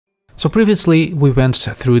So previously we went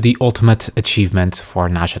through the ultimate achievement for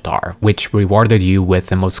Najatar, which rewarded you with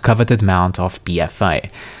the most coveted mount of BFA,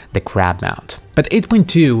 the Crab mount. But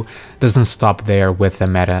 8.2 doesn't stop there with the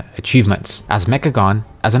meta achievements, as Mechagon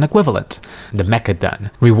as an equivalent, the Mecha-Done,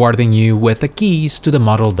 rewarding you with the keys to the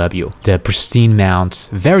Model W, the pristine mount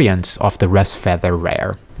variant of the Rust Feather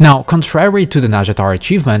rare. Now, contrary to the Najatar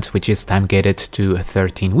achievement, which is time-gated to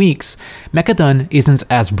 13 weeks, Mecha-Done isn't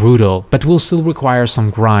as brutal, but will still require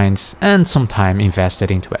some grinds and some time invested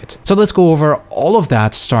into it. So let's go over all of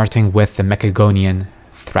that, starting with the Mechagonian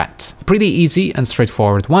Threat. Pretty easy and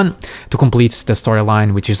straightforward one to complete the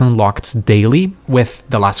storyline, which is unlocked daily, with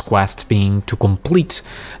the last quest being to complete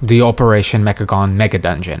the Operation Mechagon Mega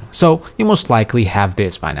Dungeon. So you most likely have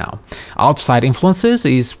this by now. Outside Influences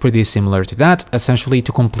is pretty similar to that, essentially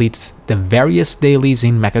to complete the various dailies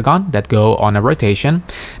in Mechagon that go on a rotation.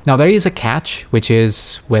 Now there is a catch, which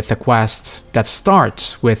is with a quest that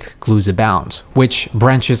starts with Clues Abound, which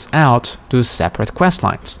branches out to separate quest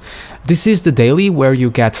lines. This is the daily where you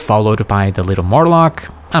get followed by the little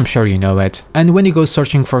Morlock, I'm sure you know it, and when you go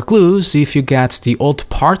searching for clues, if you get the old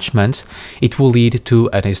parchment, it will lead to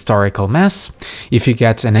an historical mess. If you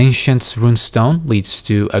get an ancient runestone, leads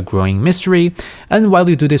to a growing mystery, and while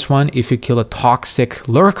you do this one, if you kill a toxic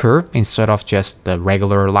lurker instead of just the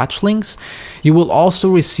regular latchlings, you will also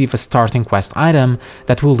receive a starting quest item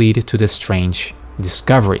that will lead to the strange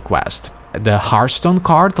discovery quest. The Hearthstone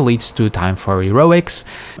card leads to Time for Heroics,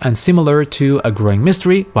 and similar to a growing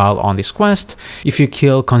mystery, while on this quest, if you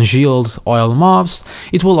kill congealed oil mobs,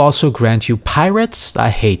 it will also grant you Pirates, I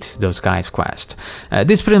hate those guys quest.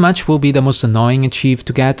 This pretty much will be the most annoying achieve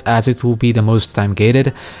to get, as it will be the most time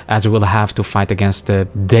gated, as you will have to fight against the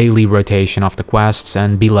daily rotation of the quests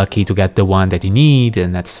and be lucky to get the one that you need,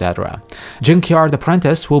 and etc. Junkyard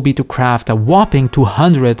Apprentice will be to craft a whopping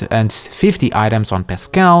 250 items on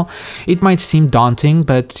Pascal. It might seem daunting,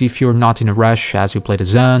 but if you're not in a rush as you play the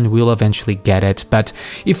zone, we'll eventually get it. But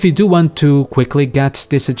if you do want to quickly get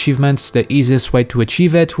this achievement, the easiest way to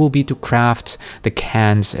achieve it will be to craft the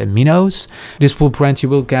canned minnows. This blueprint you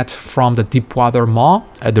will get from the Deepwater Maw,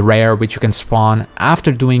 the rare which you can spawn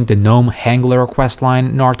after doing the Gnome Hangler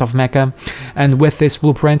questline north of Mecha. And with this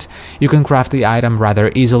blueprint, you can craft the item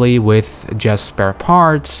rather easily with just spare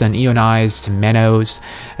parts and ionized minnows.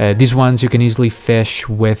 These ones you can easily fish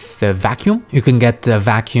with the vacuum. You can get the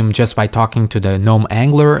vacuum just by talking to the Gnome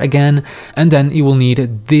Angler again, and then you will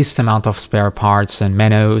need this amount of spare parts and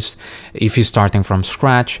minnows if you're starting from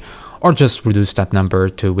scratch, or just reduce that number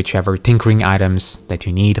to whichever tinkering items that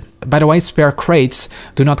you need. By the way, spare crates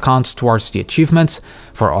do not count towards the achievement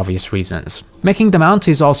for obvious reasons. Making the mount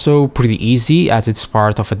is also pretty easy, as it's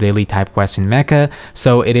part of a daily type quest in Mecha,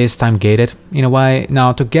 so it is time gated in a way.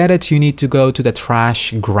 Now to get it, you need to go to the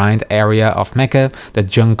trash grind area of Mecha, the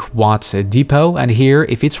Junk Watt Depot, and here,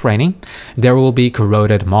 if it's raining, there will be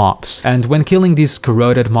corroded mobs. And when killing these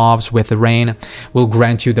corroded mobs with the rain, will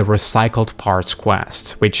grant you the recycled parts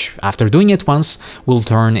quest, which after doing it once, will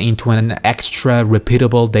turn into an extra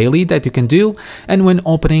repeatable daily that you can do, and when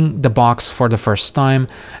opening the box for the first time,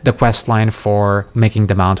 the quest line for making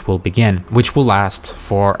the mount will begin, which will last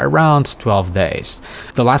for around 12 days.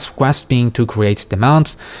 The last quest being to create the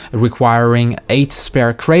mount, requiring 8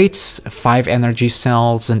 spare crates, 5 energy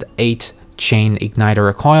cells, and 8 chain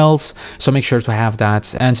igniter coils, so make sure to have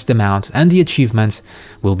that, and the mount and the achievement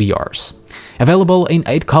will be yours. Available in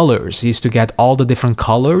 8 colors is to get all the different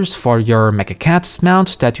colors for your Mecha-Cat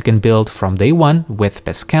mount that you can build from day one with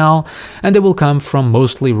Pascal, and they will come from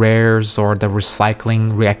mostly rares or the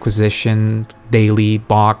recycling reacquisition daily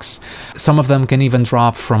box. Some of them can even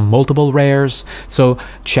drop from multiple rares, so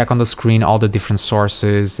check on the screen all the different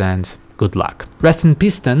sources and good luck. Rest in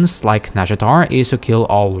Pistons, like Najatar, is to kill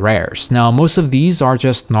all rares. Now, most of these are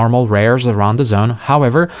just normal rares around the zone,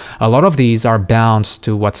 however, a lot of these are bound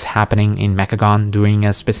to what's happening in Mechagon during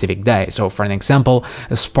a specific day. So for an example,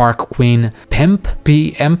 a Spark Queen Pimp,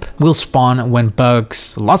 P-Imp, will spawn when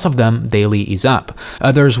bugs, lots of them, daily is up.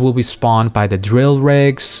 Others will be spawned by the drill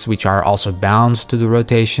rigs, which are also bound to the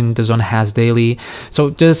rotation the zone has daily.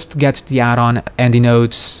 So just get the add-on and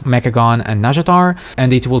denotes Mechagon and Najatar,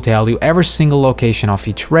 and it will tell you every single location of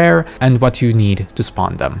each rare and what you need to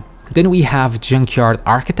spawn them. Then we have Junkyard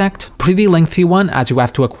Architect, pretty lengthy one as you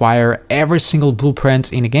have to acquire every single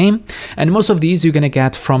blueprint in a game, and most of these you're gonna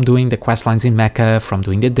get from doing the questlines in Mecha, from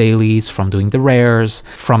doing the dailies, from doing the rares,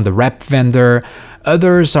 from the rep vendor.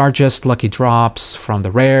 Others are just lucky drops from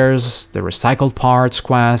the rares, the recycled parts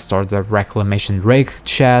quest, or the reclamation rig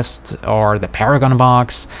chest, or the Paragon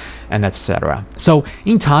box. and etc. So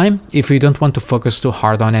in time, if you don't want to focus too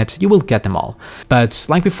hard on it, you will get them all. But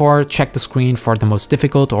like before, check the screen for the most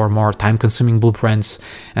difficult or more time-consuming blueprints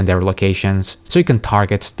and their locations so you can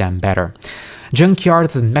target them better.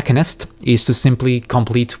 Junkyard Machinist is to simply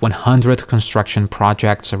complete 100 construction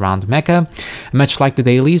projects around Mecha. Much like the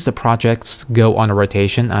dailies, the projects go on a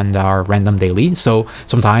rotation and are random daily, so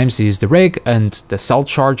sometimes is the rig and the cell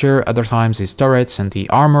charger, other times is turrets and the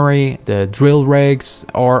armory, the drill rigs,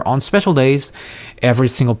 or on special days, every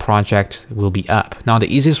single project will be up. Now the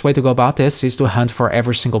easiest way to go about this is to hunt for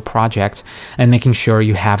every single project and making sure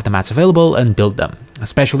you have the mats available and build them,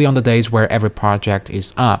 especially on the days where every project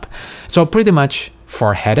is up. So pretty much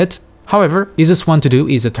four-headed. However, easiest one to do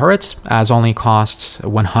is the turrets, as only costs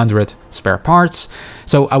 100 spare parts,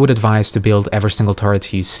 so I would advise to build every single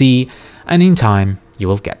turret you see, and in time you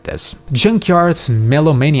will get this. Junkyard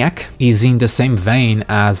Melomaniac is in the same vein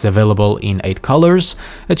as available in 8 colors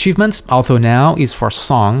achievement, although now is for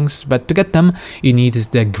songs, but to get them you need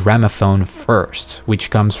the gramophone first, which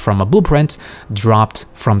comes from a blueprint dropped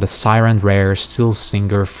from the Siren Rare Steel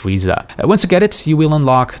Singer Frieza. Once you get it, you will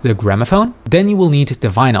unlock the gramophone, then you will need the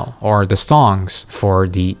vinyl or the songs for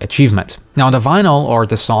the achievement. Now the vinyl or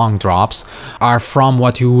the song drops are from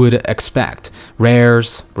what you would expect: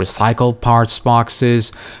 rares, recycled parts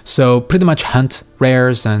boxes, so pretty much hunt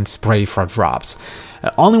rares and pray for drops.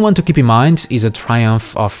 Only one to keep in mind is a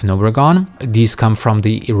Triumph of Mechagon. These come from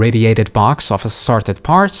the irradiated box of assorted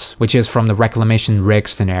parts, which is from the Reclamation Rig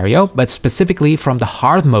scenario, but specifically from the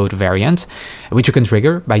hard mode variant, which you can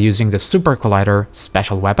trigger by using the Super Collider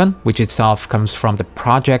special weapon, which itself comes from the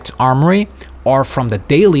Project Armory, or from the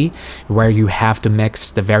daily, where you have to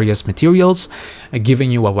mix the various materials,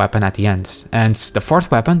 giving you a weapon at the end. And the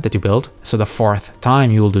fourth weapon that you build, so the fourth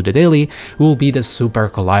time you will do the daily, will be the Super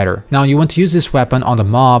Collider. Now you want to use this weapon on the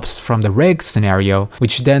mobs from the rig scenario,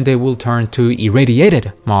 which then they will turn to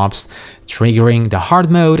irradiated mobs, triggering the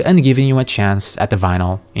hard mode and giving you a chance at the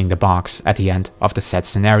vinyl in the box at the end of the set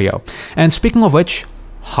scenario. And speaking of which,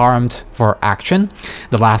 Harmed for Action,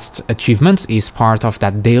 the last achievement, is part of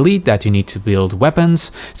that daily that you need to build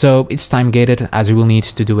weapons, so it's time gated as you will need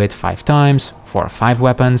to do it 5 times for 5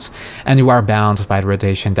 weapons, and you are bound by the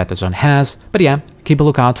rotation that the zone has. But yeah, keep a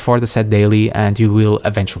lookout for the set daily and you will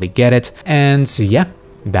eventually get it. And yeah,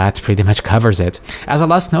 that pretty much covers it. As a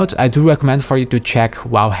last note, I do recommend for you to check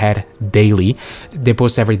Wowhead Daily. They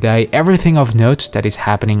post every day everything of note that is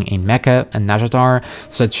happening in Mecha and Najatar,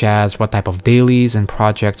 such as what type of dailies and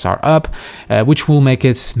projects are up, which will make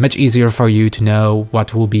it much easier for you to know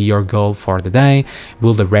what will be your goal for the day,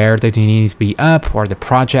 will the rare that you need be up, or the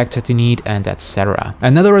project that you need, and etc.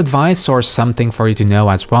 Another advice or something for you to know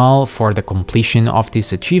as well for the completion of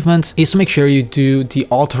this achievement is to make sure you do the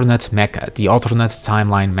alternate mecha, the alternate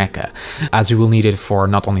timeline mecha, as you will need it for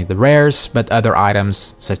not only the rares, but other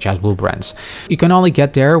items such as blueprints. You can only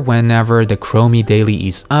get there whenever the Chromie daily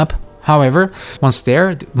is up. However, once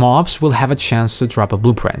there, mobs will have a chance to drop a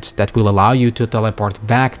blueprint that will allow you to teleport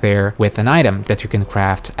back there with an item that you can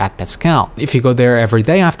craft at Pascal. If you go there every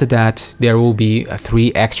day after that, there will be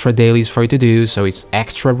 3 extra dailies for you to do, so it's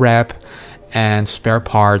extra rep and spare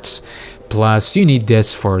parts. Plus, you need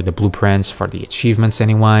this for the blueprints, for the achievements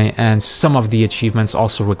anyway, and some of the achievements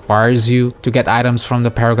also requires you to get items from the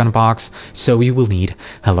Paragon box, so you will need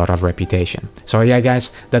a lot of reputation. So yeah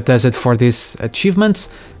guys, that does it for this achievement.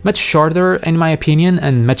 Much shorter in my opinion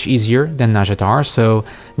and much easier than Najatar, so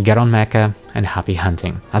get on Mecha and happy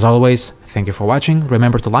hunting. As always, thank you for watching,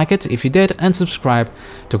 remember to like it if you did and subscribe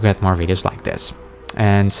to get more videos like this.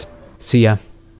 And see ya!